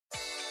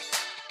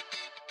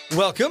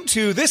Welcome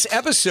to this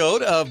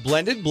episode of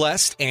Blended,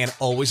 Blessed, and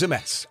Always a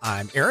Mess.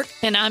 I'm Eric.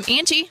 And I'm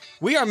Angie.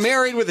 We are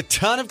married with a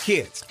ton of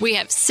kids. We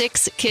have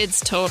 6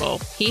 kids total.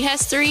 He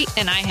has 3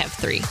 and I have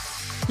 3.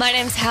 My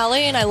name's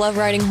Hallie and I love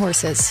riding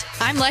horses.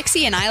 I'm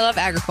Lexi and I love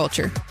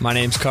agriculture. My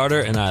name's Carter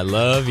and I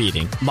love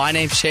eating. My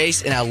name's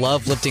Chase and I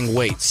love lifting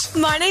weights.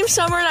 My name's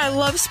Summer and I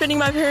love spending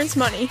my parents'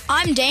 money.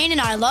 I'm Dane and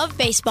I love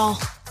baseball.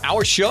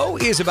 Our show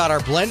is about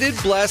our blended,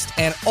 blessed,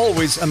 and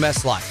always a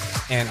mess life.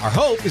 And our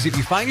hope is if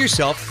you find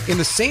yourself in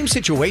the same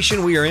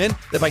situation we are in,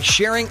 that by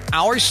sharing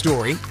our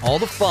story, all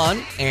the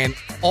fun and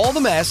all the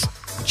mess,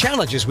 the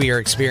challenges we are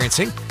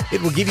experiencing,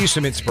 it will give you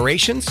some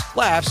inspirations,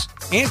 laughs,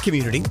 and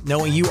community,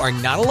 knowing you are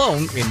not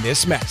alone in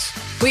this mess.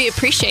 We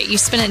appreciate you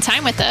spending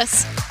time with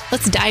us.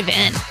 Let's dive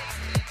in.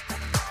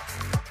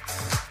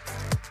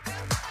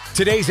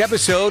 Today's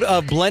episode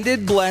of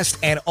Blended, Blessed,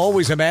 and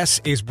Always a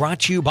Mess is brought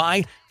to you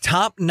by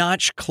Top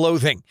Notch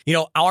Clothing. You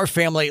know, our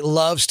family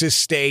loves to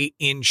stay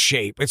in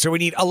shape. And so we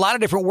need a lot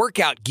of different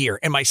workout gear.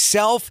 And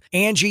myself,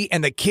 Angie,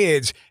 and the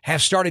kids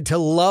have started to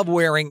love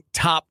wearing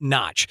Top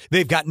Notch.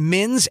 They've got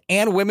men's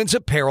and women's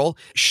apparel,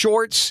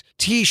 shorts,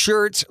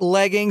 t-shirts,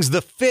 leggings.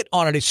 The fit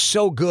on it is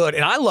so good.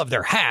 And I love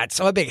their hats.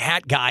 I'm a big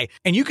hat guy.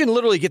 And you can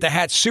literally get the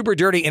hat super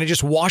dirty and it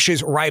just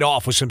washes right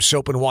off with some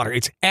soap and water.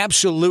 It's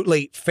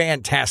absolutely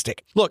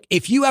fantastic. Look,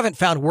 if you haven't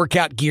found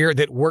workout gear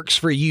that works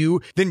for you,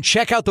 then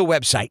check out the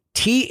website,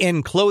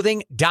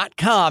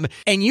 tnclothing.com,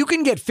 and you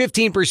can get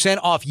 15%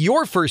 off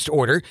your first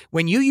order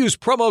when you use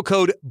promo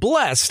code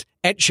BLESSED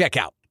at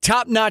checkout.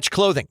 Top Notch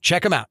Clothing.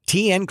 Check them out.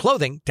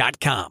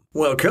 tnclothing.com.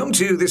 Welcome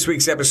to this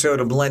week's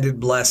episode of Blended,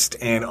 Blessed,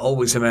 and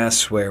Always a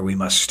Mess, where we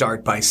must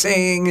start by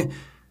saying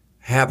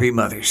Happy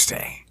Mother's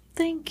Day.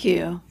 Thank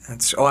you.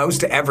 I was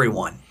to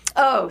everyone.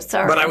 Oh,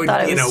 sorry. But I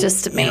thought it was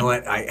just to me. You know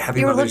what? Happy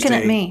You were Mother's looking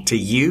Day at me. to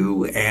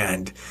you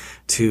and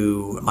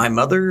to my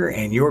mother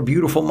and your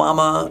beautiful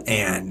mama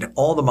and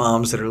all the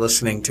moms that are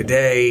listening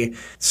today.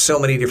 So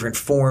many different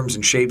forms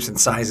and shapes and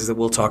sizes that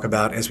we'll talk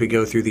about as we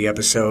go through the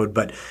episode.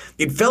 But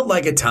it felt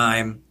like a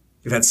time.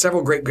 We've had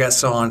several great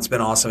guests on. It's been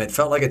awesome. It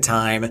felt like a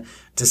time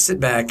to sit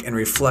back and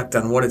reflect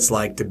on what it's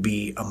like to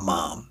be a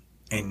mom.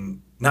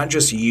 And not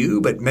just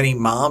you, but many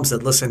moms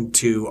that listen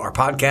to our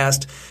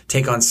podcast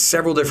take on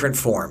several different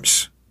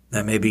forms.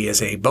 That may be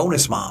as a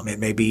bonus mom. It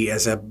may be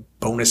as a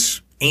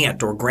bonus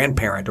aunt or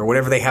grandparent or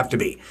whatever they have to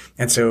be.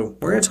 And so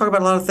we're going to talk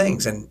about a lot of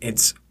things. And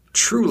it's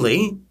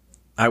truly,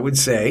 I would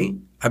say,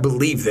 I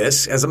believe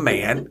this as a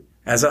man,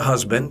 as a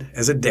husband,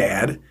 as a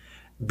dad,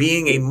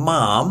 being a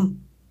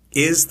mom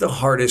is the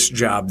hardest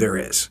job there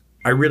is.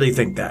 I really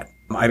think that.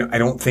 I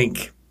don't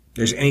think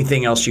there's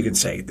anything else you can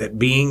say, that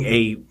being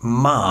a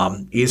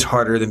mom is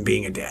harder than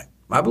being a dad.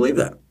 I believe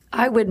that.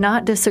 I would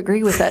not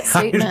disagree with that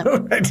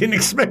statement. I didn't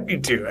expect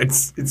you to.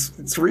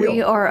 It's real.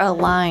 We are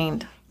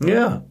aligned.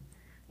 Yeah.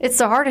 It's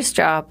the hardest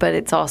job, but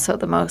it's also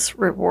the most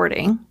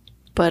rewarding.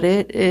 But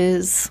it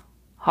is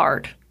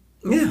hard.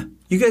 Yeah.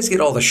 You guys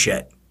get all the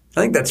shit.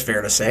 I think that's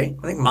fair to say.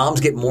 I think moms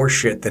get more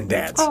shit than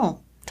dads.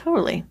 Oh,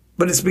 totally.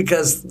 But it's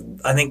because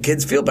I think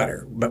kids feel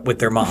better with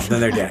their mom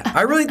than their dad.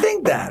 I really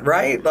think that,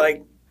 right?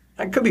 Like,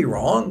 I could be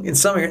wrong. In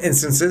some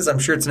instances, I'm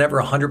sure it's never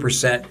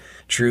 100%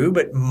 true,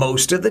 but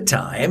most of the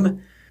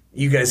time,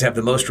 you guys have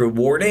the most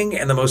rewarding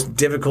and the most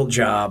difficult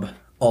job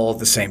all at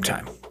the same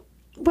time.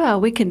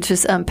 Well, we can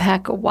just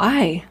unpack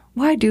why.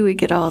 Why do we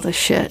get all the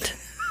shit?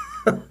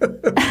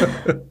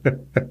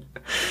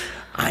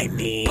 I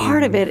mean,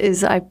 part of it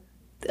is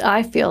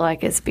I feel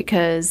like it's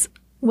because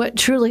what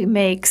truly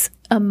makes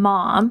a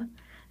mom,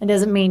 it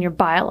doesn't mean your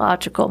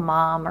biological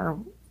mom or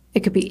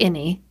it could be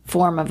any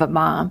form of a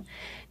mom,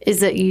 is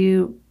that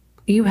you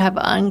have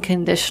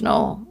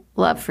unconditional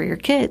love for your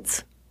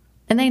kids.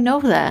 And they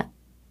know that.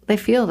 They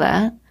feel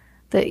that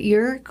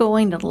you're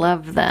going to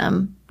love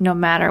them no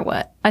matter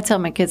what. I tell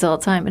my kids all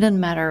the time, it doesn't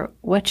matter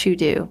what you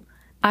do.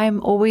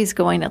 I'm always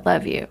going to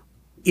love you.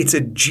 It's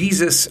a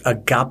Jesus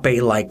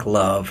agape-like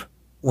love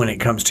when it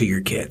comes to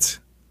your kids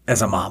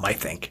as a mom, I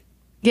think.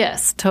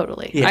 Yes,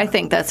 totally. Yeah. I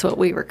think that's what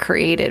we were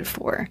created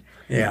for,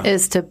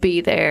 is to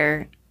be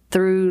there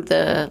through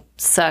the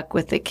suck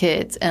with the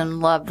kids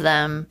and love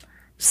them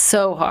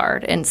so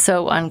hard and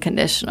so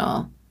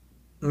unconditional.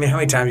 I mean, how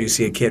many times do you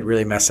see a kid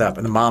really mess up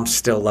and the mom's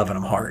still loving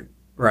them hard,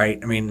 right?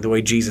 I mean, the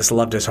way Jesus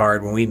loved us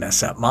hard when we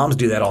mess up. Moms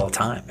do that all the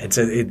time. It's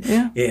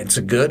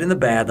a good and the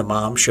bad. The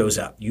mom shows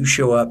up. You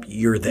show up,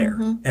 you're there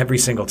every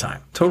single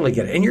time. Totally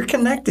get it. And you're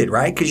connected,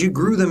 right? Because you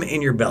grew them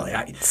in your belly.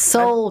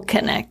 Soul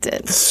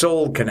connected.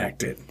 Soul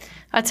connected.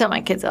 I tell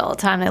my kids all the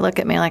time, they look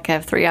at me like I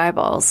have 3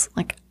 eyeballs.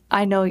 Like,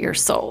 I know your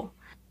soul.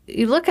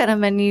 You look at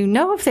them and you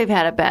know if they've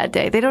had a bad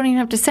day. They don't even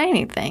have to say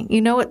anything.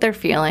 You know what they're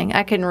feeling.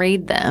 I can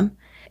read them.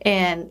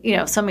 And,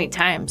 so many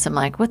times I'm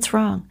like, what's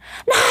wrong?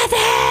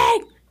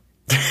 Nothing!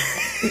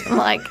 I'm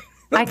like,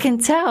 I can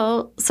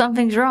tell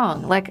something's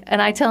wrong. Like, and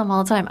I tell them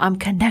all the time, I'm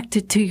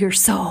connected to your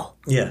soul.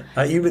 Yeah.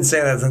 You've been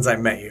saying that since I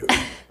met you.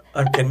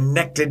 I'm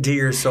connected to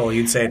your soul.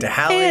 You'd say it to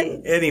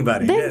Hallie,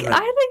 anybody.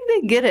 I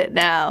think they get it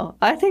now.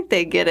 I think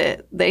they get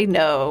it. They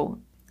know.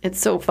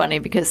 It's so funny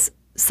because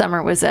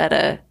Summer was at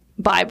a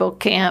Bible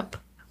camp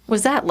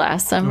Was that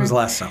last summer? It was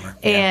last summer.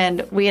 Yeah.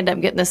 And we ended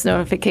up getting this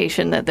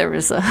notification that there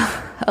was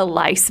a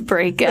lice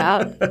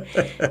breakout.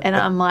 And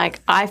I'm like,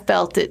 I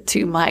felt it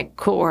to my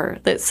core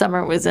that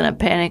Summer was in a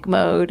panic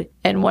mode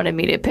and wanted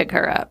me to pick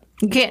her up.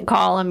 You can't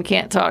call him,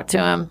 can't talk to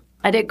him.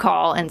 I did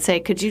call and say,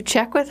 could you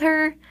check with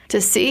her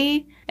to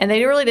see? And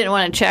they really didn't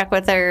want to check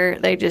with her.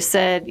 They just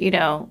said,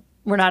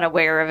 we're not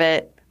aware of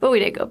it. But we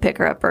did go pick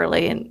her up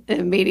early, and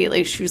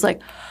immediately she was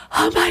like,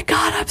 oh, my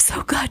God, I'm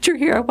so glad you're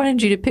here. I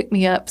wanted you to pick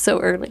me up so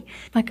early.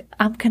 I'm like,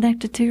 I'm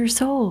connected to your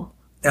soul.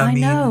 I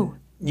know.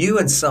 You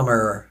and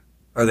Summer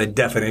are the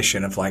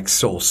definition of, like,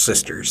 soul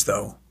sisters,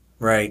 though,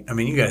 right? I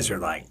mean, you guys are,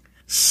 like,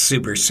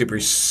 super,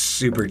 super,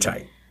 super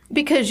tight.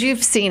 Because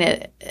you've seen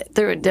it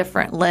through a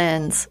different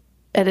lens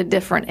at a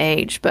different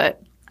age,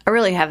 but I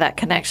really have that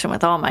connection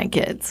with all my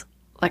kids.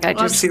 Like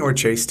I've seen with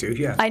Chase, too,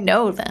 yeah. I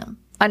know them.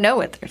 I know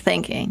what they're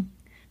thinking.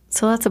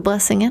 So that's a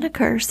blessing and a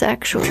curse,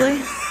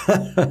 actually.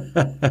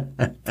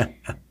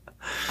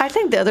 I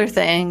think the other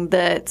thing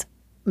that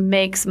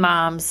makes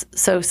moms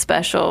so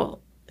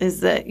special is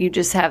that you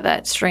just have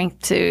that strength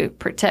to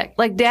protect.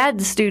 Like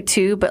dads do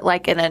too, but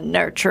like in a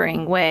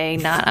nurturing way,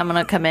 not I'm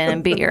going to come in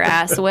and beat your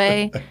ass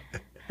way.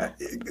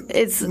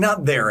 It's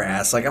not their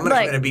ass. Like I'm going to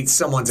come in and beat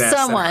someone's ass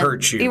that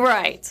hurt you.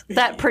 Right.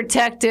 That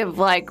protective,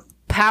 like,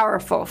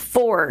 powerful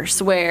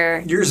force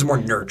where yours is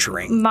more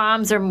nurturing.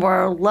 Moms are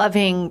more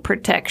loving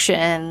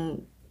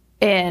protection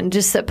and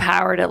just the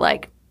power to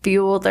like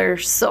fuel their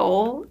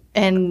soul.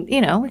 And,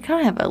 we kind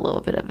of have a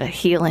little bit of a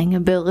healing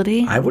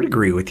ability. I would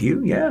agree with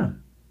you, yeah.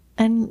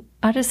 And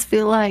I just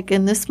feel like,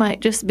 and this might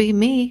just be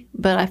me,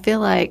 but I feel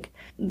like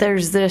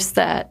there's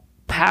that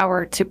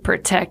power to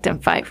protect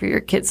and fight for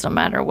your kids no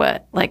matter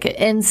what. Like an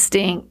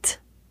instinct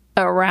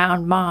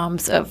around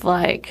moms of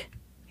like,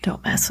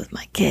 don't mess with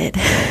my kid.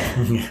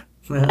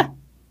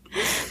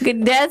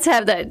 Good dads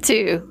have that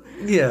too.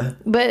 Yeah.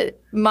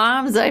 But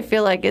moms, I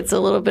feel like it's a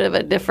little bit of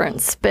a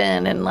different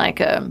spin and like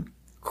a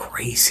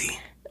crazy.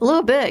 A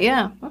little bit,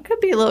 yeah. It could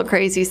be a little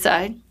crazy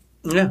side.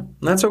 Yeah,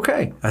 that's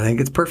okay. I think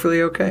it's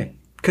perfectly okay.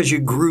 Because you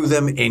grew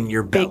them in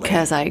your belly.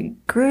 Because I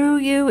grew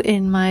you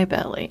in my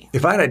belly.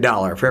 If I had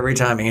 $1 for every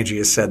time Angie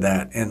has said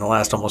that in the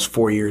last almost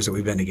 4 years that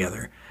we've been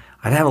together,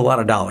 I'd have a lot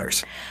of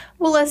dollars.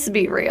 Well, let's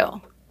be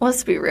real.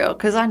 Let's be real,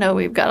 because I know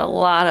we've got a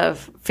lot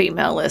of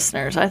female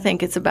listeners. I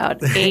think it's about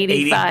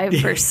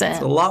 85%.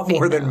 It's a lot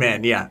more than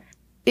men, yeah.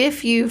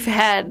 If you've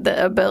had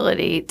the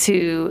ability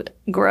to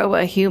grow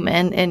a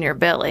human in your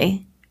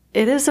belly,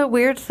 it is a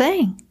weird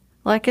thing.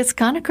 Like, it's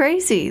kind of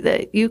crazy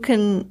that you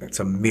can...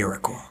 It's a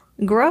miracle.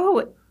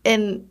 Grow,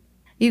 and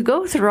you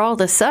go through all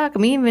the suck. I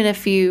mean, even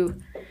if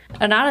you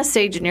are not a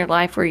stage in your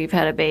life where you've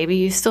had a baby,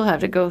 you still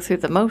have to go through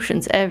the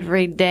motions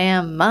every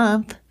damn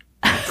month.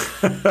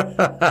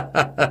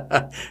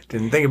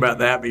 Didn't think about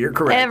that, but you're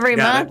correct. Every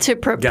month to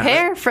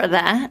prepare for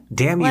that.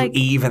 Damn you,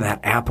 Eve, and that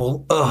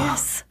apple. Ugh.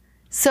 Yes.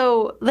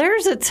 So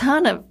there's a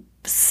ton of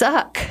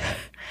suck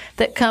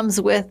that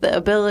comes with the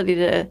ability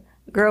to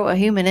grow a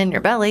human in your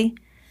belly.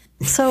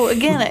 So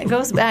again, it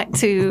goes back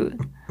to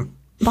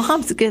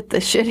moms get the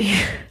shitty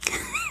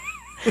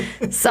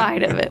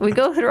side of it. We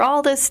go through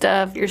all this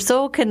stuff. You're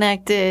so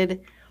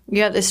connected.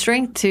 You have the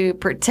strength to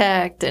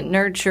protect and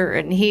nurture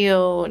and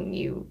heal, and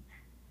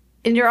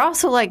you're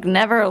also like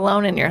never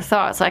alone in your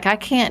thoughts. Like I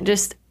can't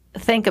just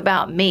think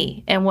about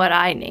me and what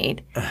I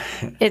need.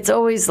 It's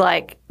always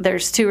like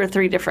there's 2 or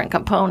 3 different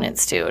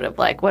components to it of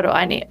like, what do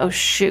I need? Oh,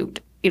 shoot.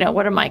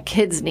 What do my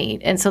kids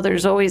need? And so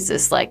there's always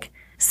this like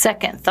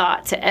second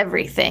thought to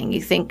everything.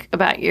 You think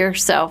about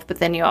yourself, but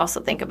then you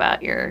also think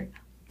about your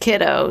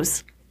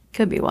kiddos.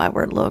 Could be why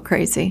we're a little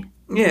crazy.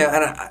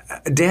 Yeah,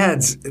 and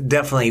dads,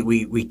 definitely,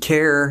 we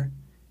care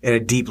at a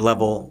deep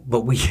level,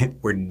 but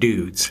we're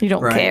dudes. You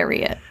don't right?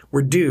 carry it.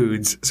 We're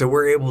dudes, so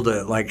we're able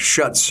to like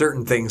shut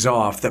certain things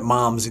off that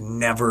moms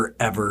never,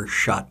 ever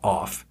shut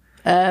off.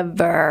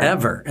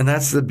 Ever. And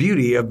that's the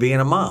beauty of being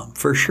a mom,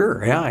 for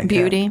sure. Yeah.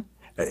 Beauty.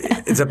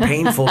 It's a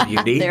painful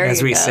beauty,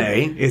 as we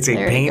say. It's a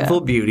painful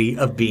beauty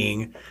of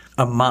being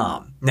a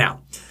mom.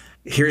 Now,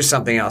 here's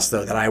something else,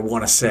 though, that I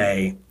want to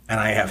say, and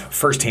I have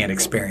firsthand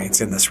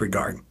experience in this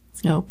regard.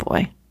 Oh,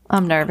 boy.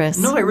 I'm nervous.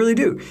 No, I really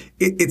do.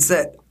 It's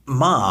that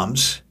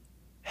moms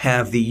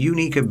have the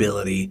unique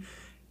ability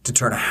to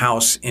turn a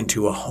house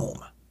into a home.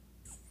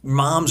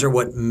 Moms are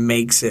what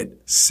makes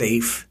it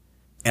safe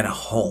and a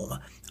home.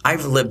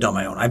 I've lived on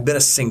my own. I've been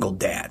a single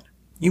dad.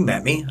 You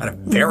met me. I had a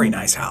very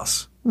nice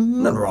house.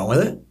 Mm-hmm. Nothing wrong with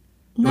it.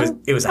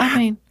 It was a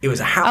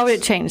house. I would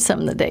have changed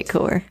some of the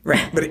decor.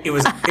 Right. But it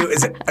was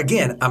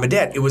again, I'm a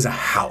dad. It was a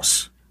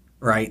house,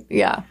 right?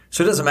 Yeah.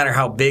 So it doesn't matter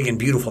how big and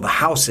beautiful the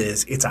house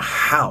is. It's a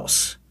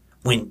house.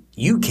 When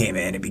you came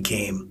in, it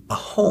became a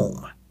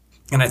home.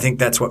 And I think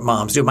that's what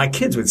moms do. My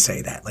kids would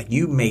say that. Like,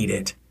 you made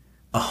it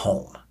a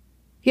home.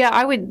 Yeah,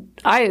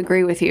 I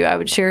agree with you. I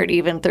would share it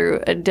even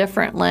through a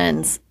different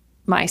lens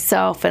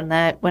myself, and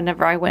that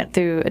whenever I went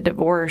through a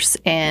divorce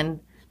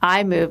and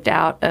I moved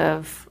out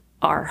of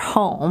our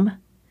home,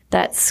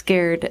 that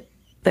scared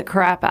the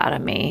crap out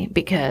of me,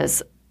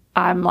 because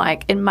I'm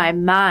like, in my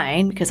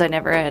mind, because I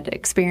never had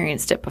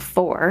experienced it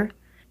before,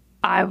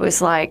 I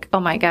was like, oh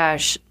my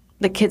gosh,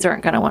 the kids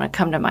aren't going to want to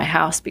come to my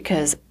house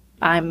because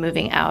I'm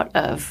moving out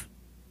of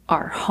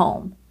our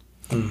home.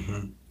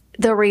 Mm-hmm.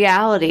 The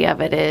reality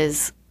of it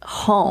is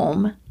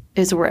home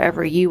is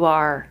wherever you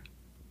are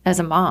as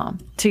a mom.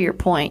 To your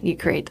point, you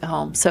create the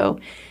home. So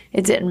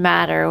it didn't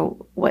matter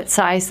what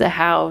size the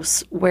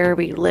house, where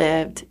we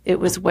lived. It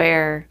was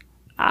where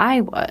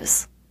I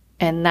was.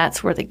 And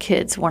that's where the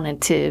kids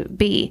wanted to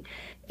be.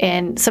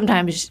 And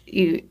sometimes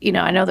you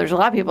know, I know there's a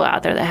lot of people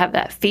out there that have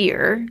that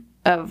fear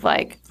of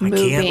like moving.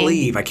 I can't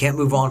leave. I can't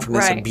move on from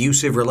this Right.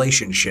 abusive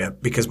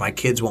relationship because my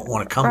kids won't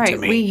want to come to Right.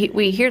 me.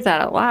 We hear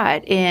that a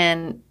lot.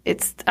 And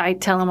I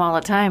tell them all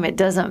the time, it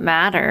doesn't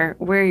matter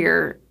where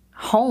your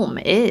home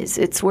is.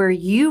 It's where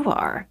you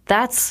are.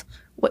 That's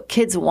what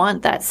kids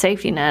want, that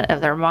safety net of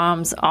their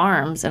mom's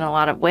arms in a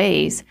lot of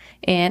ways.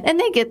 And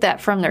they get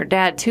that from their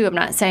dad too. I'm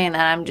not saying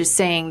that. I'm just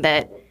saying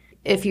that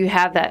if you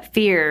have that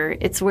fear,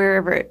 it's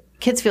wherever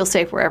kids feel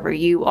safe wherever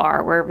you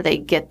are, wherever they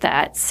get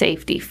that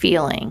safety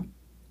feeling.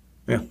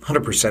 Yeah,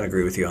 100%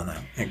 agree with you on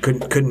that. It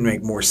couldn't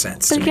make more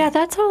sense to But me. yeah,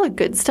 that's all the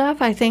good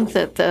stuff. I think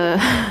that the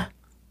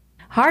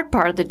hard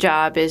part of the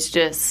job is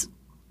just,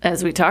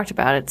 as we talked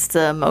about, it's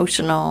the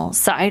emotional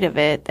side of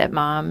it that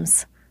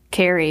moms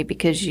carry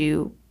because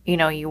you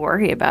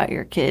worry about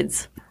your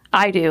kids.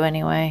 I do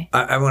anyway.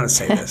 I want to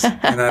say this,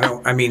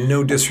 and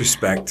no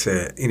disrespect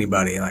to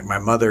anybody. Like my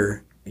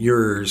mother,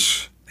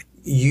 yours,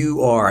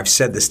 you are, I've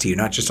said this to you,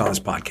 not just on this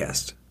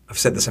podcast. I've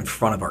said this in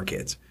front of our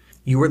kids.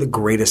 You are the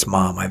greatest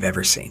mom I've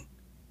ever seen.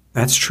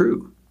 That's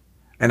true.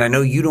 And I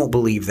know you don't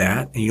believe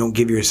that, and you don't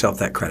give yourself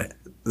that credit.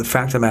 The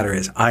fact of the matter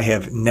is, I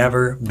have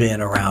never been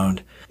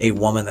around a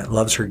woman that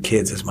loves her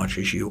kids as much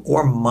as you,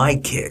 or my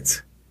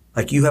kids.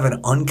 Like, you have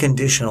an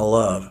unconditional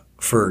love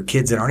for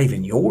kids that aren't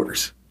even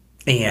yours.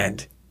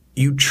 And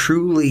you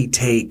truly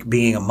take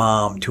being a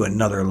mom to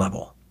another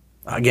level.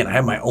 Again, I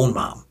have my own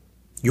mom.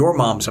 Your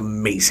mom's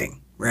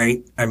amazing,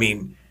 right? I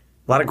mean,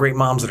 a lot of great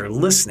moms that are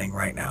listening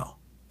right now.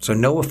 So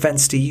no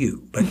offense to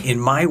you, but in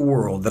my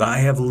world that I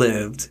have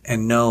lived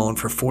and known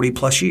for 40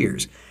 plus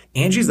years,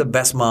 Angie's the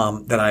best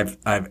mom that I've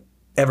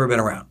ever been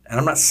around. And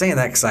I'm not saying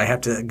that because I have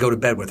to go to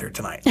bed with her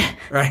tonight,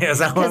 right? That's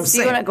not what I'm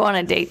saying. You want to go on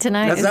a date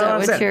tonight? That's Is not that what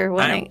I'm saying. you're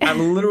wanting?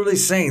 I'm literally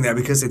saying that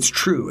because it's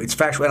true. It's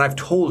factual. And I've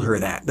told her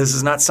that. This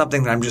is not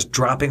something that I'm just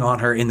dropping on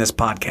her in this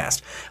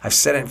podcast. I've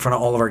said it in front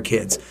of all of our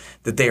kids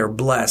that they are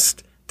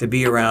blessed to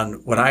be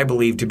around what I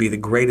believe to be the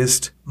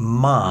greatest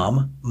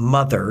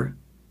mother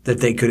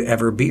that they could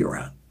ever be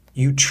around.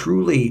 You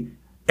truly,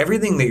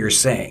 everything that you're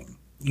saying,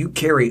 you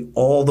carry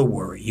all the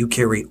worry. You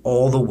carry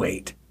all the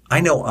weight. I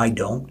know I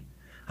don't.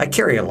 I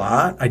carry a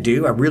lot. I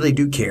do. I really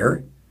do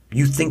care.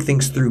 You think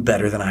things through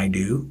better than I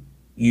do.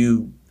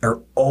 You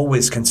are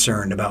always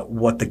concerned about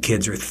what the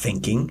kids are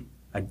thinking.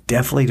 I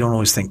definitely don't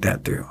always think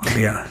that through. I'll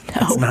be honest.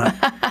 It's not.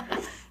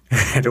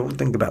 I don't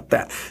think about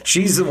that.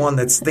 She's the one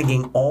that's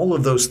thinking all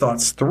of those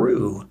thoughts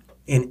through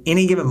in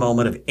any given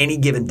moment of any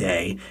given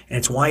day. And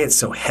it's why it's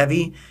so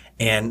heavy.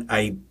 And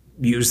I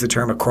use the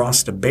term a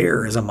cross to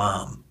bear as a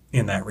mom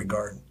in that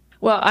regard.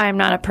 Well, I'm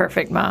not a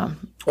perfect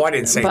mom. Well, I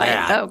didn't say But,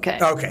 that. Okay.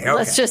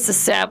 Let's just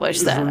establish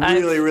This that.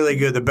 is really, really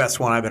good. The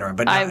best one I've been around.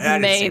 But no, I I've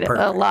didn't say made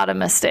perfect. a lot of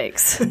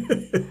mistakes.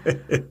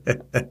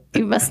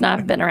 You must not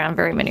have been around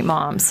very many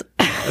moms.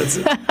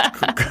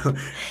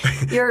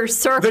 Your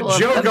circle The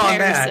joke of on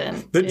comparison.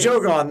 that. The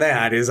joke on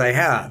that is I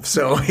have.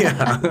 So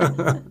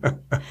yeah.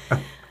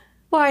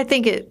 Well, I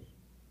think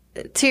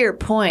to your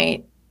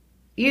point,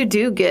 you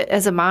do get,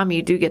 as a mom,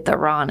 you do get the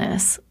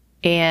rawness.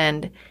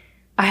 And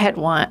I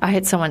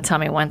had someone tell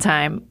me one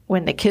time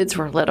when the kids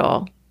were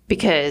little,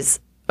 because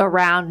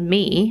around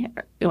me,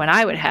 when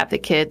I would have the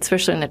kids,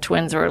 especially when the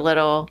twins were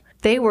little,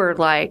 they were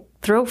like,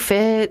 throw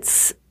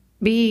fits,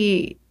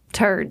 be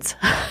turds.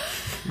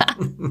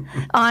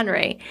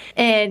 Henri.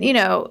 And,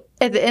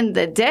 at the end of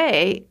the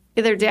day,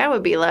 their dad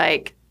would be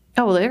like,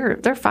 oh,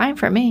 they're fine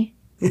for me.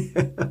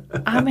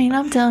 I mean,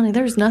 I'm telling you,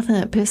 there's nothing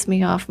that pissed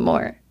me off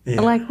more.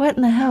 Yeah. Like, what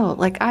in the hell?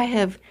 Like,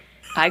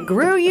 I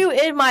grew you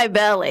in my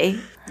belly.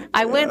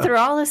 I went through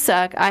all the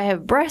suck. I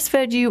have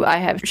breastfed you. I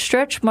have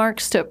stretch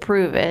marks to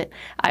prove it.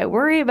 I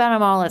worry about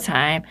them all the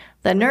time.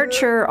 The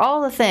nurture,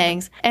 all the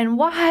things. And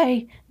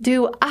why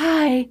do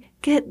I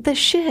get the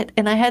shit?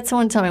 And I had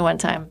someone tell me one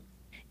time,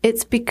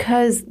 it's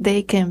because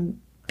they can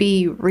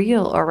be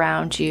real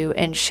around you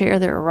and share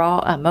their raw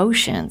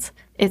emotions.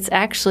 It's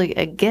actually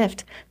a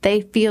gift.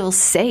 They feel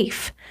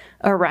safe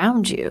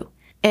around you.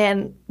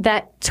 And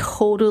that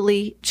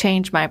totally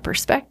changed my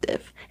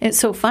perspective. It's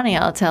so funny.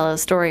 I'll tell a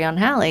story on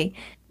Hallie.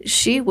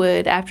 She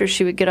would, after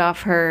she would get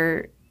off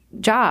her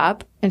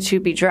job and she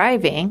would be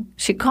driving,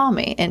 she'd call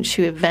me and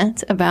she would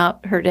vent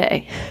about her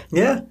day.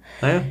 Yeah.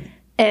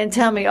 And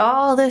tell me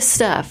all this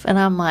stuff. And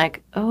I'm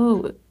like,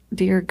 oh,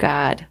 dear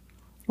God,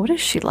 what is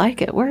she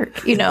like at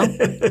work?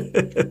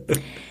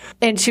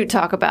 And she would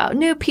talk about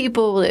new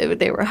people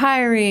they were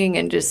hiring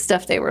and just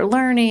stuff they were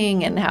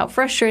learning and how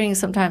frustrating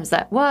sometimes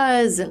that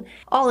was and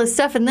all this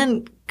stuff. And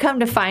then come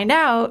to find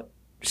out,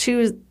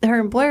 her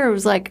employer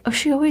was like, oh,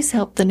 she always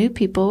helped the new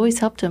people, always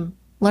helped them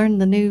learn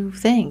the new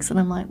things. And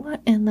I'm like,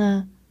 what in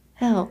the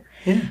hell?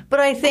 Yeah. But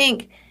I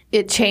think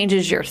it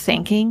changes your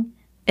thinking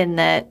in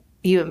that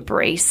you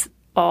embrace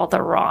all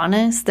the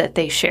rawness that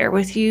they share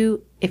with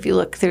you. If you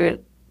look through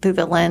it through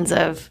the lens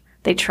of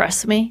they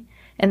trust me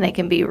and they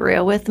can be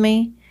real with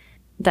me,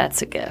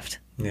 that's a gift.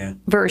 Yeah.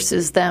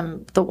 Versus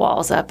them, the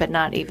walls up and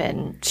not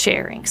even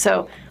sharing.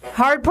 So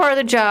hard part of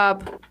the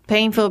job,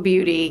 painful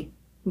beauty.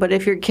 But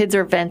if your kids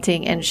are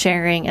venting and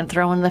sharing and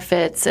throwing the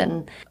fits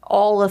and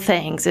all the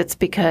things, it's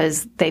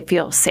because they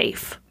feel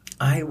safe.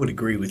 I would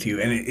agree with you.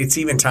 And it's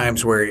even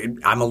times where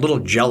I'm a little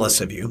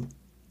jealous of you.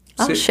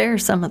 I'll share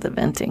some of the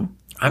venting.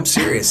 I'm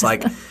serious.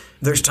 Like,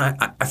 there's time.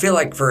 I feel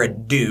like for a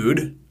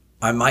dude,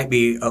 I might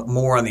be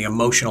more on the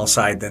emotional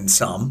side than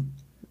some.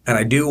 And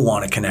I do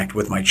want to connect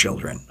with my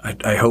children.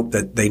 I hope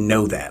that they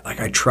know that. Like,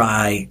 I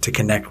try to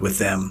connect with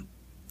them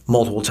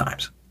multiple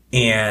times.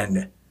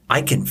 And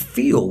I can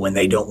feel when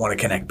they don't want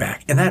to connect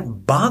back. And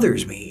that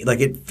bothers me. Like,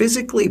 it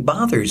physically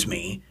bothers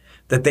me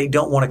that they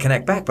don't want to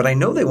connect back. But I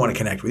know they want to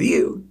connect with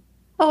you.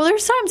 Oh,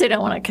 there's times they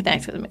don't want to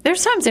connect with me.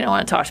 There's times they don't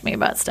want to talk to me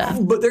about stuff.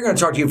 But they're going to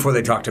talk to you before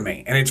they talk to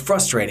me. And it's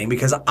frustrating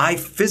because I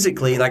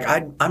physically, like,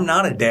 I'm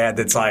not a dad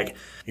that's like,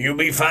 you'll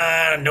be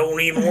fine.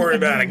 Don't even worry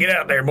about it. Get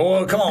out there,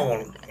 boy. Come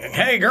on.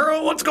 Hey,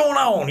 girl, what's going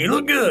on? You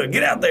look good.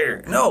 Get out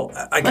there. No,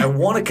 I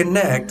want to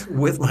connect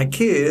with my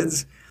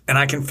kids, and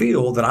I can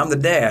feel that I'm the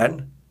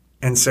dad.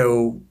 And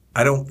so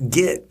I don't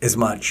get as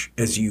much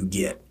as you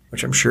get,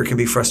 which I'm sure can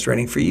be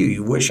frustrating for you.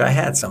 You wish I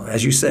had some.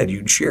 As you said,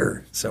 you'd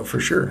share. So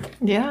for sure.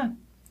 Yeah.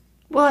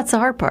 Well, that's the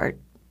hard part.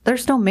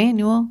 There's no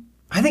manual.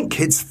 I think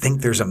kids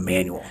think there's a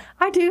manual.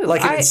 I do.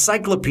 Like an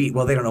encyclopedia.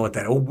 Well, they don't know what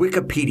that is. Oh,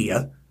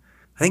 Wikipedia.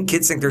 I think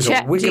kids think there's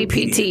Chat a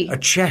Wikipedia. GPT. A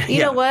chat. You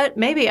know what?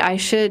 Maybe I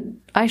should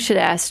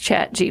ask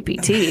Chat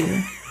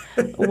GPT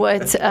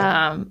what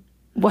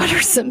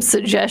are some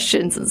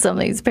suggestions in some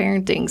of these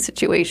parenting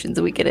situations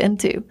we get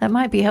into. That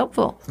might be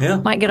helpful. Yeah.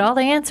 Might get all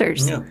the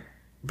answers. Yeah.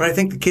 But I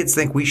think the kids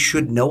think we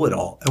should know it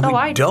all. And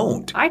we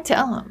don't. I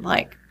tell them,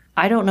 like,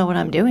 I don't know what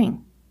I'm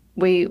doing.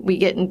 We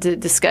get into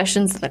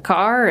discussions in the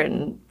car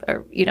and,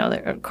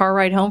 the car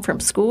ride home from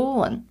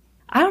school, and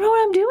I don't know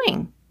what I'm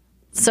doing.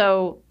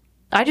 So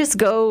I just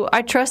go,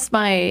 I trust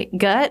my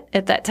gut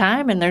at that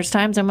time, and there's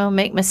times I'm going to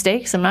make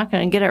mistakes. I'm not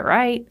going to get it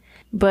right,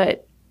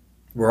 but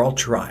we're all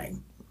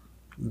trying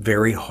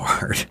very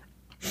hard.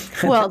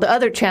 Well, the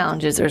other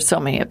challenges, there's so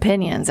many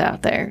opinions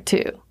out there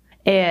too.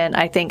 And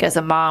I think as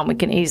a mom, we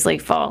can easily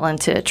fall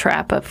into a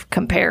trap of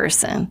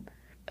comparison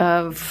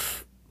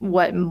of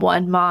what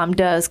one mom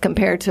does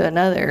compared to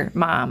another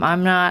mom.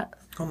 I'm not.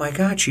 Oh my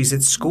God, she's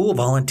at school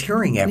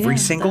volunteering every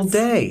single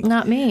day.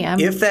 Not me.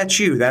 If that's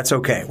you, that's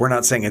okay. We're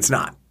not saying it's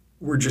not.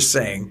 We're just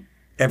saying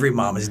every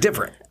mom is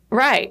different.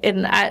 Right.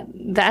 And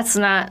that's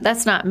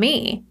not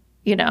me.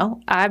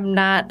 I'm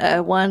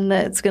not one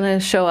that's going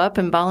to show up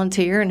and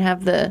volunteer and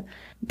have the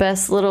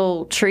best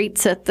little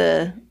treats at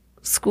the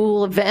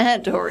school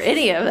event or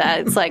any of that.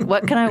 It's like,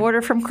 what can I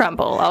order from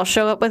Crumble? I'll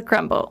show up with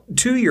Crumble.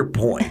 To your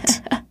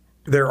point,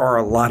 there are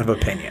a lot of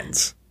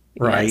opinions,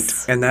 right?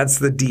 Yes. And that's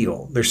the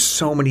deal. There's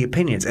so many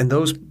opinions. And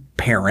those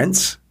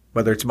parents,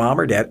 whether it's mom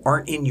or dad,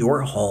 aren't in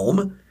your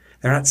home.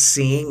 They're not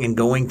seeing and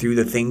going through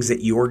the things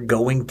that you're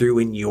going through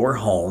in your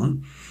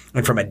home.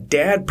 And from a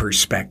dad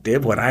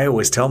perspective, what I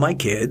always tell my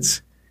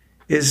kids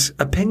is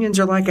opinions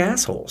are like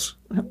assholes.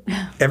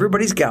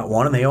 Everybody's got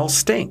one and they all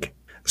stink.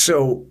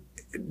 So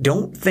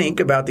don't think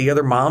about the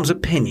other mom's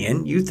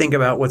opinion. You think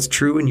about what's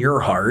true in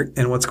your heart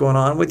and what's going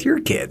on with your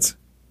kids.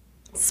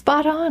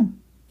 Spot on.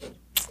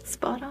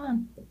 Spot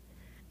on.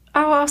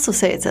 I'll also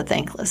say it's a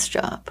thankless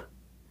job.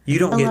 You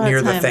don't get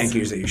near the thank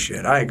yous that you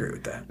should. I agree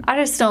with that. I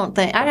just don't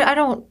think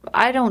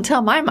I don't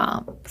tell my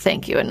mom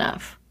thank you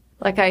enough.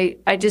 Like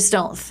I just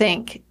don't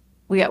think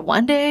we got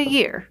one day a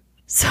year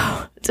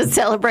to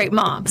celebrate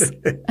moms.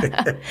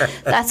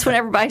 That's when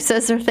everybody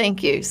says their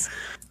thank yous.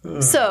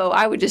 So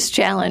I would just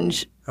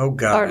challenge our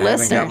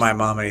listeners. I haven't got my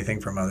mom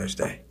anything for Mother's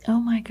Day. Oh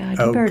my God,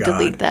 you better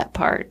delete that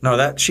part.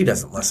 No, she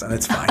doesn't listen.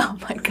 It's fine. Oh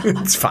my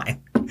God. It's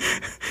fine.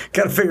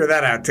 Got to figure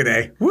that out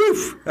today.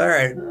 Woof. All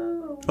right.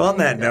 On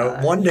that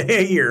note, one day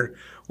a year,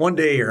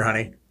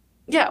 honey.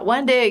 Yeah,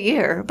 one day a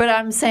year. But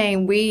I'm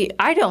saying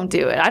I don't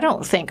do it. I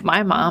don't thank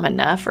my mom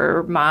enough,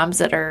 or moms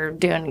that are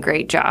doing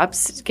great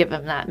jobs, to give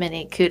them that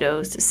many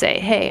kudos to say,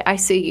 hey, I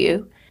see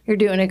you. You're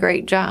doing a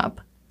great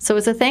job. So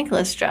it's a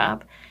thankless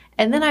job.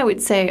 And then I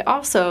would say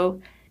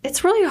also,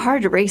 it's really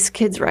hard to raise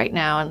kids right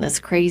now in this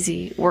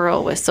crazy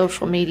world with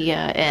social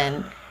media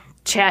and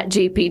Chat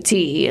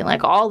GPT and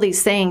like all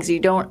these things. We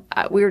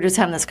were just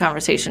having this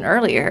conversation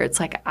earlier. It's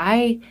like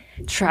I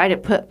try to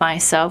put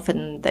myself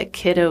in the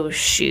kiddo's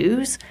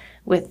shoes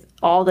with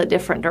all the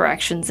different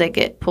directions they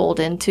get pulled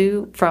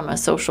into from a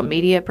social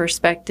media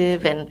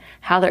perspective and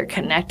how they're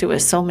connected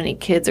with so many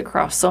kids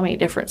across so many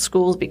different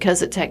schools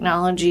because of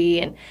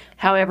technology and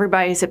how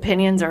everybody's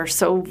opinions are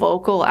so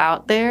vocal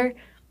out there.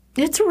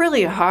 It's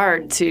really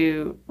hard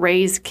to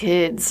raise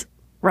kids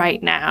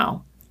right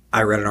now.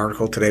 I read an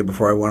article today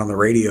before I went on the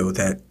radio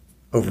that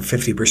over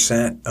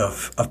 50%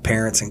 of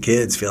parents and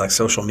kids feel like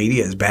social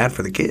media is bad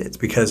for the kids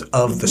because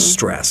of the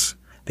stress,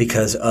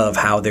 because of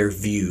how they're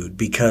viewed,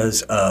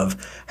 because of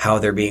how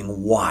they're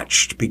being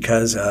watched,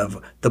 because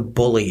of the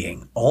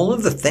bullying, all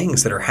of the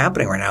things that are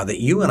happening right now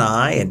that you and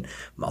I and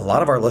a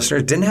lot of our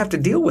listeners didn't have to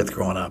deal with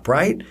growing up,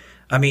 right?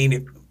 I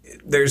mean,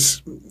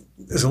 there's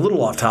a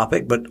little off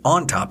topic, but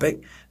on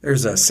topic.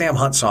 There's a Sam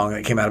Hunt song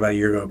that came out about a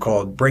year ago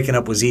called Breaking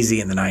Up Was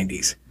Easy in the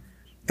 90s.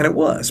 And it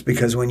was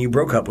because when you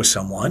broke up with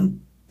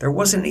someone, there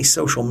wasn't any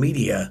social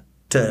media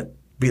to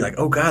be like,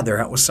 oh God,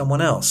 they're out with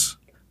someone else.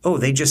 Oh,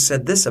 they just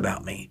said this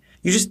about me.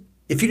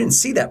 If you didn't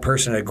see that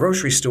person at a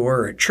grocery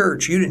store or at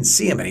church, you didn't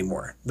see them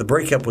anymore. The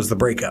breakup was the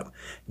breakup.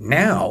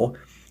 Now,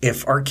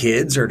 if our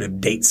kids are to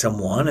date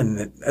someone,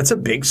 and that's a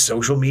big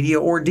social media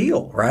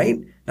ordeal, right?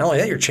 Not only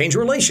that, you're changing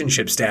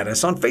relationship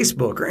status on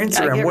Facebook or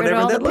Instagram,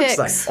 whatever that looks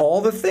like.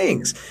 All the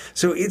things.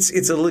 So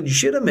it's a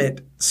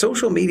legitimate,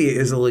 social media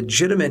is a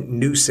legitimate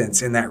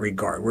nuisance in that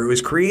regard. Where it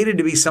was created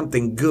to be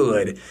something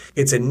good,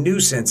 it's a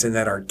nuisance in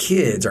that our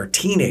kids, our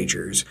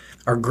teenagers,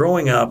 are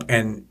growing up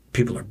and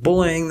people are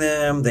bullying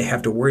them. They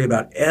have to worry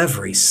about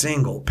every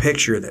single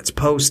picture that's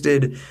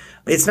posted.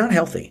 It's not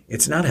healthy.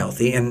 It's not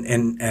healthy.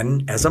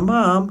 And as a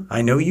mom,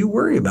 I know you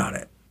worry about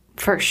it.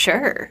 For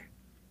sure.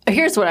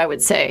 Here's what I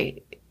would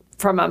say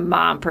from a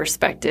mom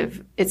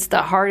perspective. It's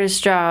the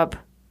hardest job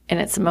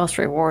and it's the most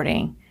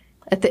rewarding.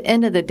 At the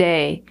end of the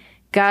day,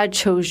 God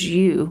chose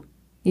you,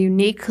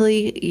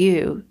 uniquely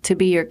you, to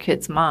be your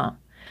kid's mom.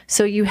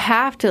 So you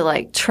have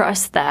to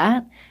trust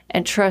that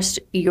and trust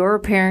your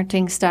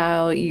parenting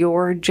style,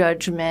 your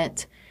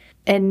judgment,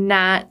 and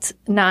not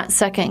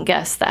second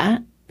guess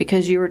that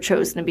because you were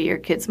chosen to be your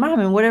kid's mom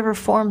in whatever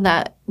form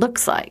that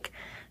looks like.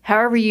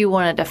 However you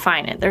want to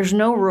define it. There's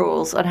no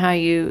rules on how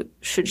you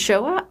should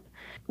show up.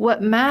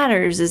 What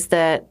matters is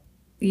that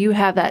you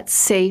have that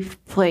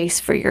safe place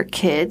for your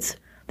kids,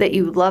 that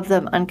you love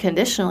them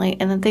unconditionally,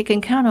 and that they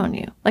can count on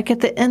you.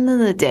 At the end of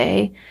the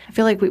day, I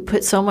feel like we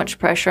put so much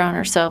pressure on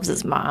ourselves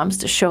as moms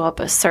to show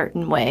up a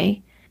certain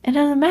way. It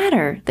doesn't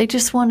matter. They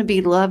just want to be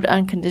loved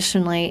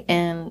unconditionally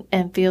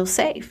and feel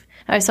safe.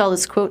 I saw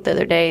this quote the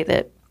other day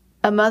that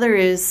a mother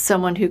is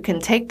someone who can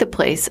take the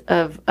place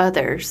of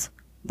others,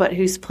 but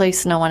whose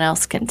place no one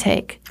else can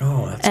take.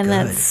 Oh, that's good. And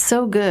that's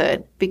so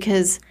good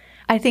because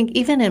I think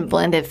even in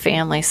blended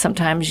families,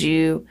 sometimes if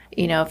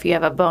you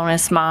have a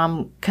bonus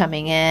mom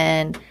coming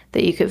in,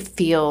 that you could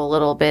feel a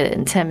little bit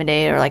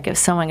intimidated, or if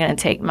someone going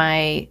to take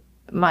my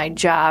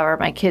job or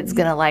my kid's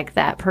going to like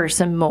that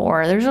person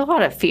more. There's a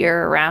lot of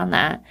fear around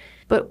that.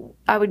 But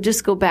I would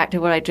just go back to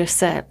what I just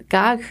said.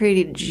 God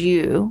created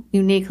you,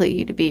 uniquely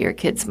you, to be your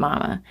kid's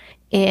mama.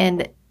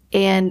 And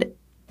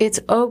it's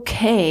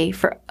okay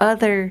for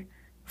other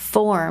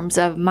forms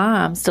of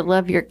moms to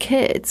love your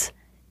kids.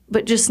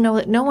 But just know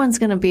that no one's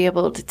going to be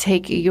able to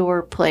take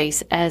your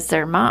place as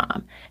their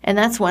mom. And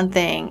that's one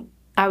thing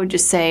I would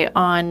just say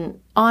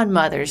on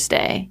Mother's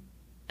Day,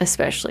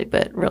 especially,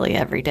 but really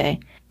every day.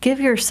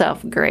 Give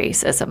yourself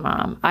grace as a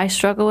mom. I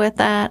struggle with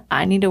that.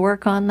 I need to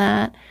work on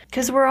that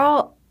because we're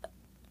all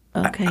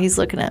okay. He's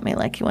looking at me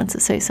like he wants to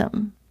say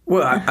something.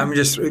 Well, I'm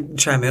just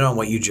chime in on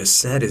what you just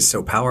said is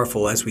so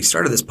powerful. As we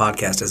started this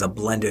podcast as a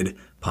blended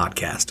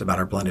podcast about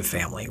our blended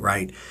family,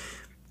 right?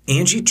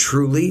 Angie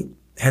truly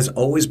has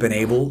always been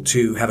able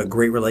to have a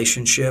great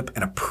relationship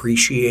and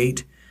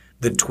appreciate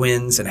the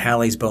twins and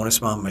Hallie's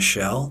bonus mom,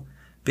 Michelle,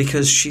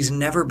 because she's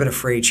never been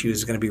afraid she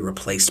was going to be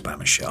replaced by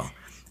Michelle.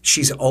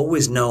 She's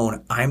always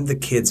known I'm the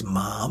kid's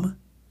mom,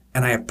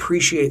 and I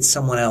appreciate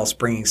someone else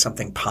bringing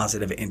something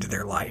positive into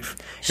their life.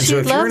 And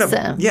she loves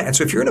them. Yeah, and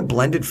so if you're in a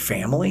blended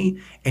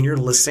family and you're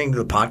listening to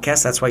the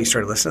podcast, that's why you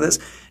started listening to this,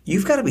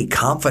 you've got to be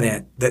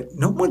confident that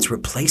no one's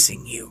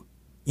replacing you.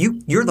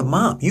 You're the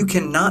mom. You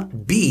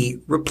cannot be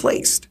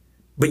replaced.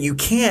 But you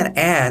can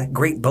add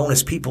great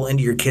bonus people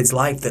into your kid's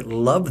life that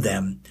love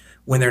them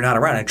when they're not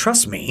around. And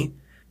trust me,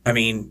 I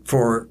mean,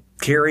 for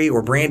Carrie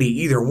or Brandy,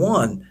 either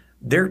one,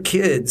 their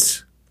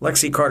kids,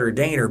 Lexi, Carter,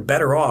 Dane, are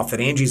better off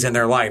that Angie's in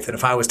their life than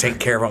if I was taking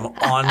care of them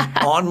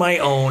on my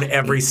own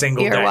every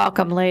single day. You're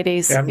welcome,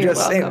 ladies. I'm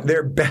just saying,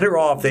 they're better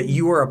off that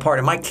you are a part.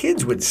 And my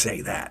kids would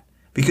say that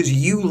because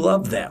you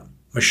love them.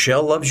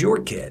 Michelle loves your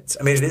kids.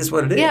 I mean, it is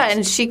what it is. Yeah,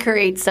 and she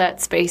creates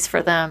that space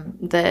for them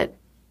that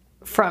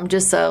from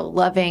just a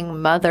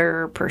loving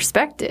mother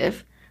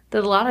perspective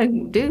that a lot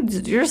of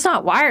dudes, you're just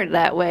not wired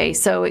that way.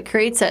 So it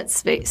creates that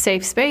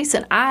safe space.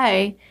 And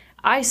I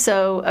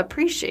so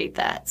appreciate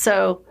that.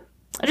 So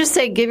I just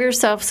say give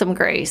yourself some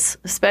grace,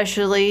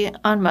 especially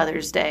on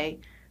Mother's Day,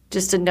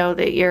 just to know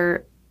that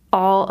you're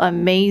all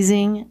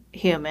amazing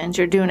humans.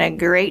 You're doing a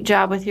great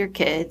job with your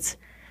kids.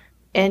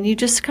 And you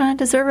just kind of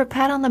deserve a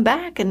pat on the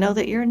back and know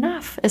that you're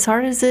enough. As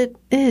hard as it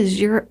is,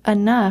 you're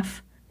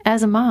enough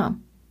as a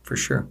mom. For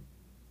sure.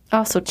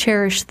 Also,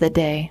 cherish the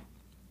day.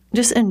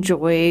 Just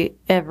enjoy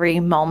every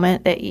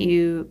moment that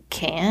you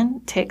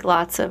can. Take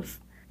lots of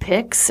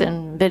pics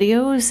and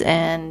videos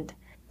and...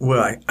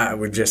 Well, I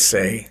would just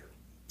say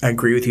I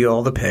agree with you,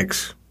 all the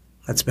pics.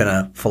 That's been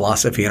a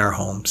philosophy in our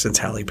home since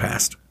Hallie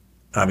passed.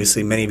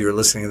 Obviously, many of you are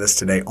listening to this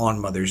today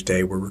on Mother's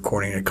Day. We're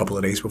recording a couple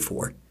of days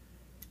before.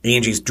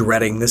 Angie's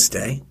dreading this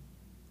day.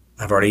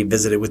 I've already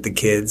visited with the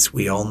kids.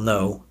 We all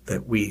know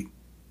that we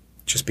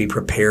just be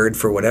prepared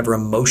for whatever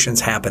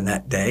emotions happen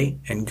that day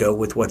and go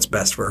with what's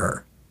best for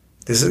her.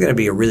 This is going to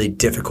be a really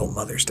difficult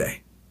Mother's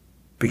Day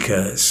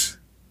because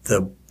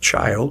the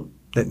child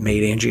that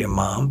made Angie a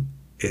mom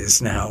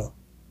is now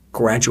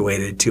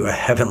graduated to a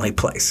heavenly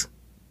place.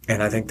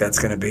 And I think that's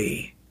going to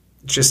be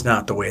just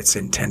not the way it's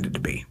intended to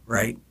be,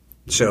 right?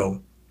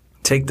 So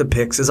take the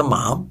pics as a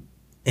mom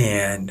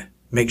and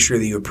make sure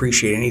that you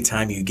appreciate any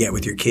time you get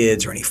with your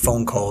kids or any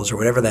phone calls or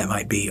whatever that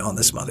might be on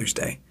this Mother's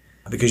Day,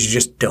 because you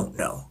just don't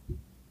know.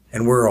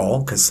 And we're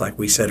all, because like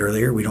we said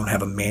earlier, we don't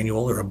have a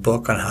manual or a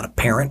book on how to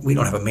parent. We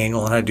don't have a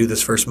manual on how to do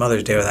this first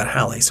Mother's Day without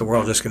Hallie. So we're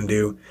all just going to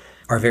do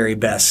our very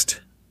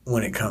best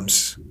when it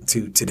comes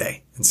to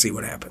today and see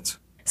what happens.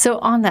 So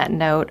on that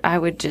note, I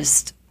would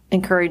just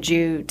encourage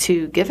you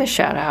to give a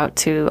shout out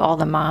to all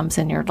the moms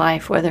in your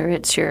life, whether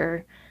it's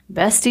your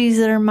besties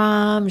that are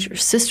moms, your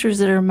sisters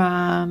that are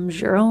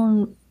moms, your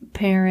own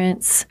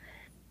parents,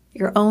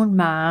 your own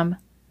mom.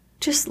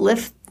 Just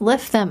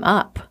lift them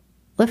up.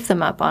 Lift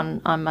them up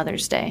on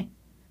Mother's Day.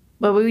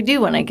 But we do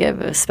want to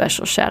give a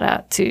special shout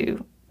out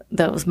to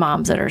those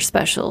moms that are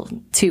special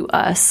to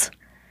us.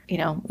 You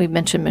know, we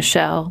mentioned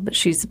Michelle, but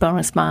she's the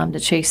bonus mom to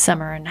Chase,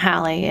 Summer, and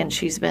Hallie, and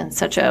she's been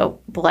such a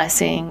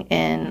blessing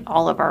in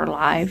all of our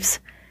lives.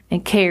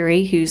 And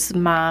Carrie, who's the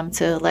mom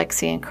to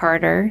Lexi and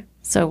Carter,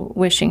 so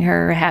wishing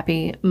her a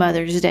happy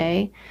Mother's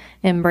Day.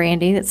 And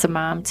Brandy, that's a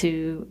mom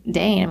to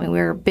Dane. I mean,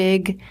 we're a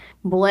big,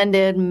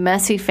 blended,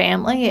 messy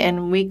family,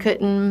 and we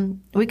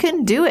couldn't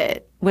do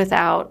it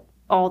without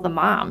all the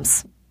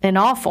moms in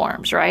all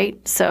forms,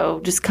 right? So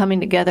just coming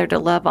together to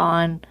love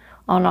on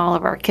all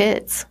of our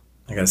kids.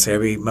 I got to say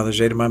happy Mother's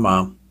Day to my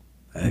mom.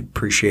 I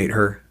appreciate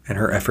her and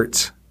her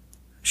efforts.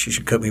 She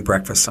should cook me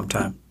breakfast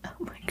sometime. Oh,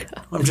 my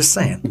God. I'm just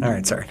saying. All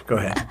right, sorry. Go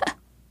ahead.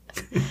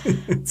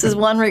 This is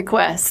one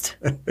request.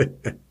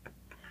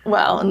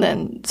 Well, and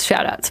then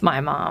shout out to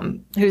my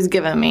mom, who's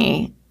given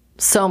me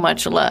so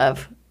much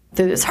love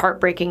through this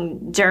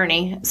heartbreaking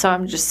journey. So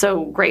I'm just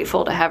so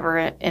grateful to have her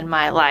in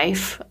my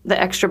life. The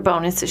extra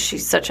bonus is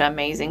she's such an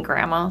amazing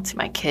grandma to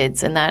my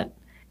kids, and that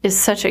is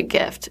such a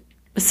gift.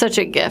 Such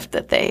a gift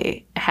that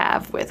they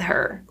have with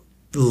her.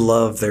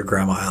 Love their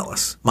Grandma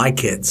Alice. My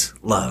kids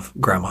love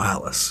Grandma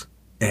Alice.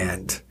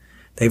 And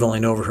they've only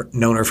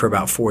known her for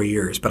about 4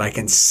 years. But I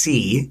can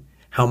see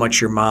how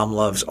much your mom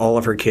loves all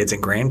of her kids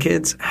and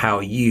grandkids. How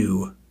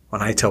you,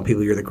 when I tell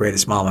people you're the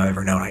greatest mom I've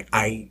ever known,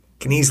 I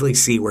can easily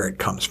see where it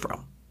comes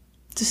from.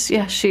 Just,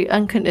 yeah, she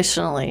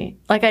unconditionally,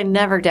 like I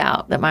never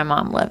doubt that my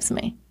mom loves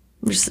me.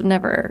 Just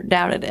never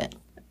doubted it.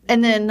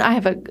 And then I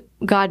have a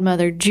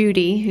godmother,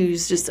 Judy,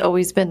 who's just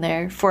always been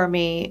there for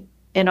me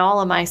in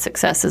all of my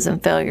successes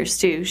and failures,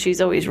 too.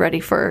 She's always ready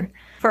for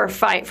a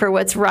fight for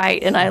what's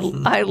right, and I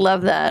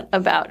love that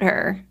about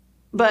her.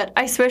 But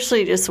I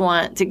especially just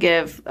want to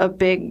give a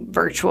big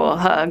virtual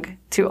hug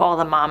to all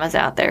the mamas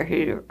out there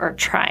who are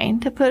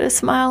trying to put a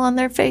smile on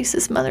their face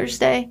this Mother's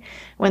Day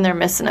when they're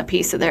missing a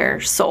piece of their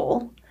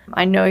soul.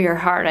 I know your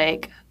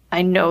heartache.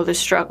 I know the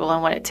struggle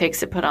and what it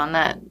takes to put on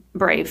that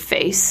brave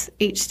face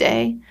each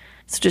day.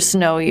 So just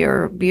know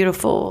you're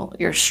beautiful,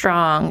 you're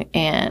strong,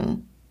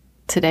 and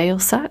today will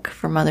suck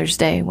for Mother's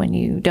Day when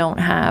you don't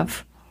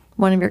have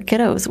one of your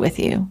kiddos with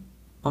you.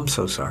 I'm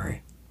so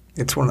sorry.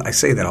 It's one I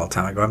say that all the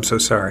time. I go, I'm so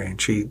sorry.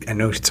 And I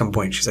know at some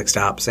point she's like,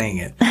 stop saying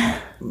it.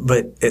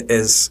 But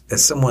as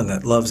someone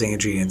that loves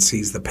Angie and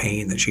sees the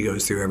pain that she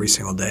goes through every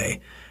single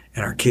day,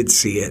 and our kids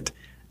see it,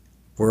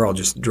 we're all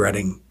just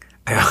dreading.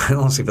 I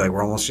honestly feel like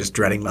we're almost just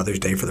dreading Mother's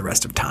Day for the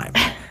rest of time.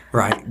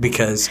 Right,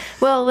 because...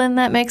 Well, then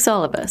that makes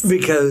all of us.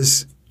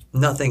 Because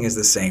nothing is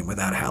the same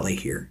without Hallie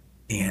here.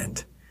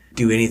 And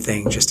do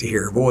anything just to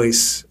hear her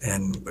voice.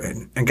 And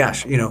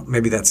gosh, you know,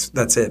 maybe that's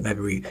it. Maybe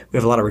we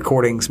have a lot of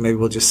recordings. Maybe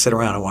we'll just sit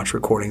around and watch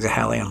recordings of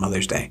Hallie on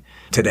Mother's Day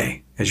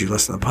today as you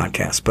listen to the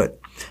podcast. But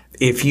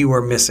if you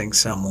are missing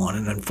someone,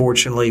 and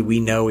unfortunately we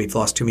know we've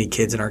lost too many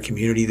kids in our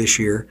community this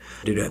year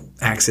due to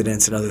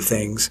accidents and other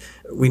things,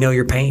 we know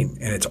your pain,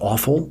 and it's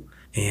awful.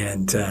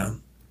 And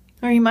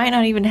or you might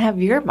not even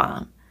have your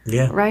mom.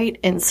 Yeah. Right?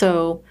 And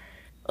so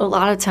a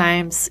lot of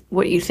times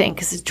what you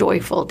think is a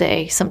joyful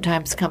day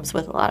sometimes comes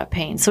with a lot of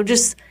pain. So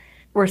just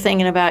we're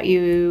thinking about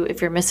you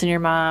if you're missing your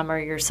mom or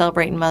you're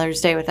celebrating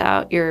Mother's Day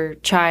without your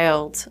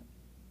child.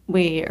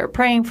 We are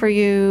praying for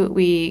you.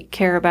 We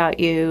care about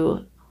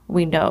you.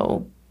 We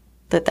know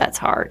that that's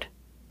hard.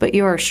 But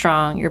you are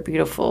strong. You're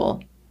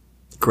beautiful.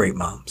 Great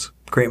moms.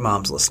 Great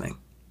moms listening.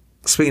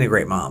 Speaking of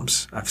great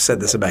moms, I've said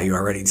this about you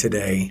already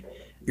today.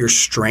 Your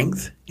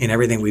strength in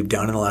everything we've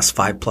done in the last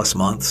 5+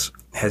 months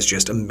has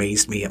just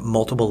amazed me at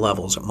multiple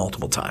levels at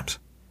multiple times.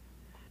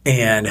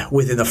 And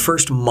within the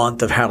first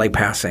month of Hallie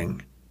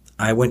passing,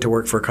 I went to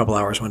work for a couple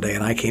hours one day,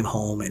 and I came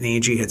home, and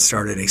Angie had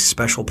started a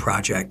special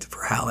project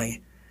for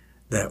Hallie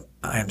that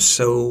I am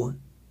so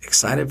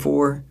excited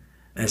for.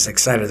 As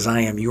excited as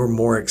I am, you're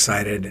more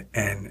excited,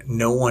 and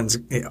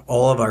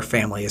all of our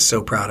family is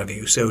so proud of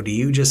you. So do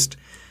you just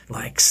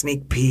like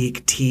sneak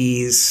peek,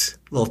 tease,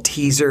 little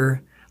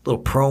teaser,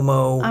 little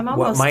promo, I'm what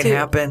almost might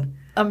happen?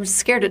 I'm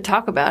scared to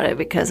talk about it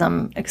because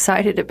I'm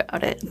excited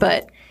about it.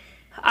 But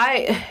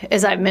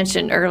as I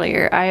mentioned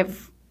earlier,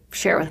 I've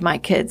shared with my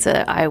kids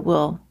that I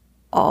will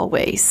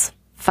always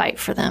fight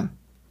for them.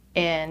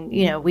 And,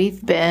 you know,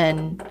 we've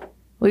been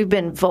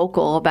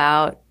vocal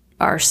about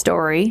our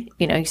story.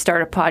 You know, you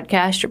start a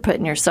podcast, you're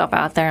putting yourself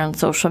out there on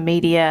social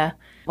media,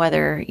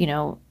 whether, you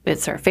know,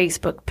 it's our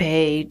Facebook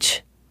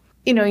page.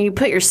 You know, you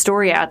put your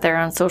story out there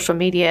on social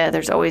media,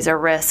 there's always a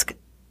risk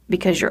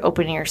because you're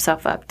opening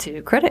yourself up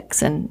to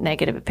critics and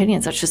negative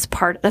opinions. That's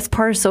part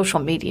of social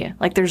media.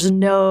 Like, there's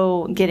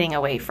no getting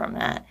away from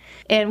that.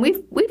 And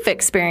we've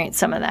experienced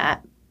some of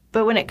that.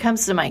 But when it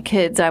comes to my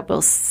kids, I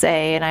will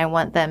say, and I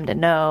want them to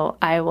know,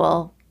 I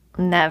will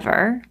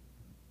never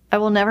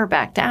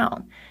back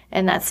down.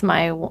 And that's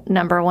my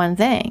number one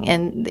thing.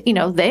 And, you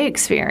know, they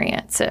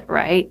experience it,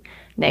 right?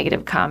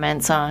 Negative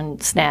comments on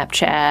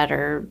Snapchat,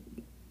 or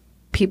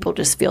people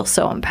just feel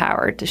so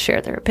empowered to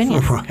share their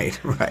opinion.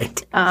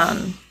 Right.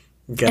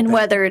 And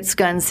whether it's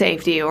gun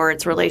safety or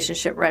it's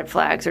relationship red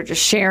flags or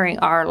just sharing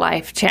our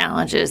life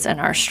challenges and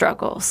our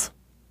struggles.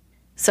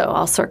 So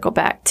I'll circle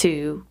back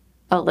to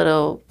a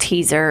little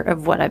teaser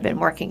of what I've been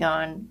working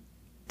on.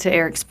 To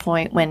Eric's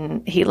point,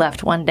 when he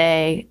left one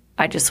day,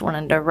 I just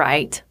wanted to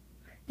write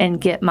and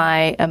get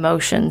my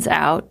emotions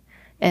out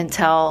and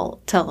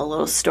tell a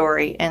little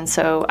story. And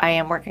so I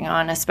am working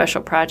on a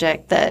special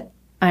project that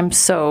I'm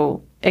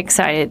so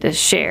excited to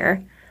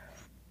share.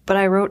 But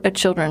I wrote a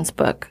children's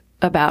book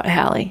about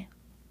Hallie.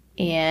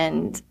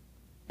 And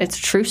it's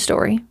a true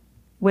story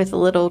with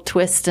little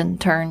twists and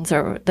turns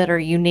that are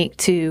unique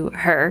to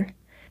her,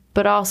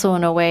 but also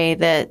in a way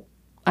that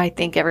I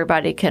think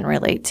everybody can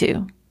relate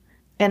to.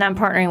 And I'm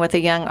partnering with a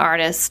young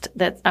artist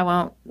that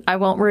I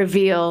won't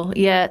reveal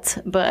yet,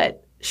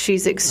 but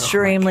she's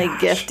extremely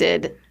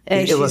gifted.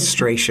 The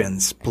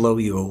illustrations blow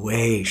you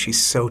away. She's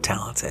so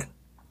talented.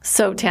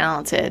 So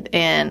talented.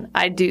 And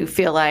I do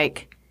feel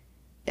like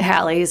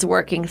Hallie is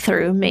working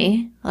through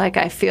me. Like,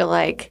 I feel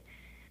like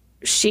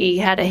she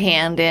had a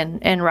hand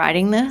in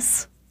writing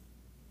this.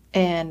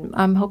 And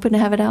I'm hoping to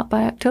have it out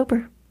by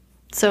October.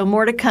 So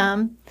more to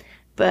come.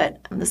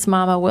 But this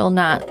mama will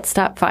not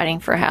stop fighting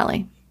for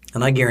Hallie.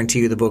 And I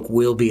guarantee you the book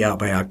will be out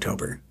by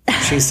October.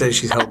 She says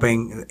she's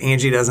hoping.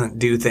 Angie doesn't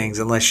do things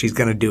unless she's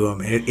going to do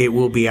them. It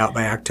will be out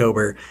by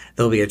October.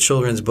 There'll be a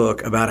children's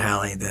book about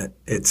Hallie that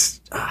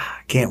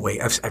can't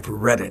wait. I've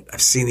read it.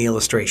 I've seen the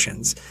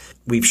illustrations.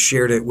 We've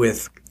shared it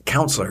with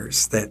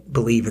counselors that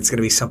believe it's going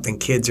to be something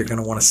kids are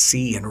going to want to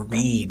see and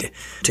read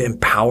to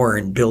empower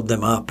and build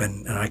them up.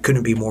 And I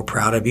couldn't be more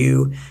proud of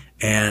you.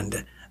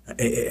 And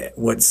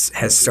what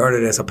has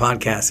started as a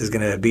podcast is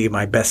going to be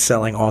my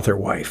best-selling author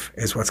wife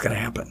is what's going to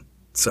happen.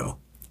 So,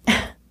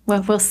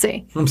 well, we'll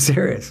see. I'm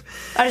serious.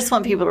 I just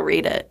want people to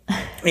read it.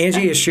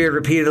 Angie has shared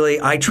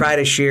repeatedly. I try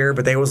to share,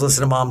 but they always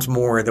listen to moms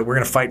more, that we're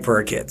going to fight for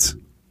our kids.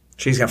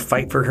 She's going to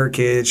fight for her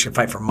kids. She'll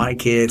fight for my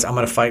kids. I'm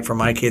going to fight for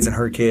my kids and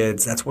her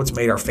kids. That's what's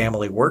made our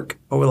family work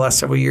over the last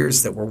several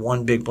years, that we're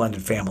one big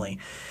blended family.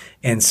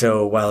 And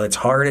so while it's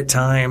hard at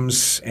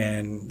times,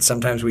 and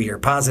sometimes we hear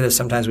positive,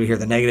 sometimes we hear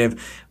the negative,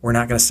 we're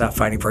not going to stop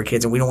fighting for our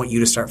kids. And we don't want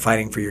you to start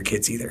fighting for your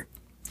kids either.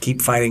 Keep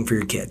fighting for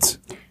your kids.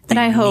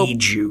 They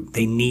need you.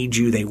 They need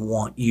you. They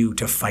want you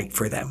to fight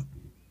for them.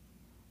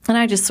 And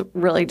I just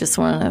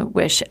want to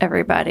wish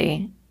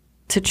everybody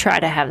to try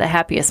to have the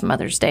happiest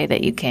Mother's Day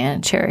that you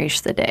can.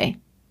 Cherish the day.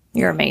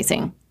 You're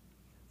amazing.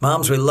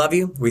 Moms, we love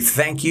you. We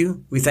thank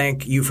you. We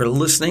thank you for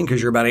listening,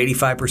 because you're about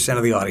 85%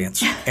 of the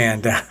audience.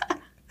 And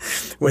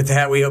with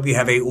that, we hope you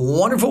have a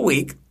wonderful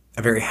week,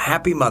 a very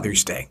happy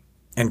Mother's Day,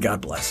 and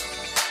God bless.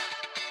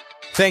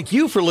 Thank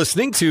you for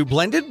listening to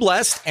Blended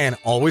Blessed and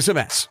Always a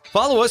Mess.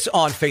 Follow us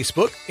on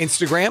Facebook,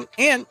 Instagram,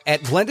 and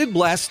at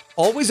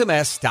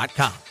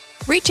blendedblessedalwaysamess.com.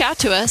 Reach out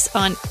to us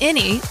on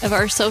any of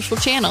our social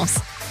channels.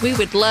 We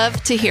would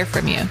love to hear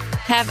from you.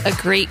 Have a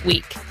great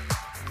week.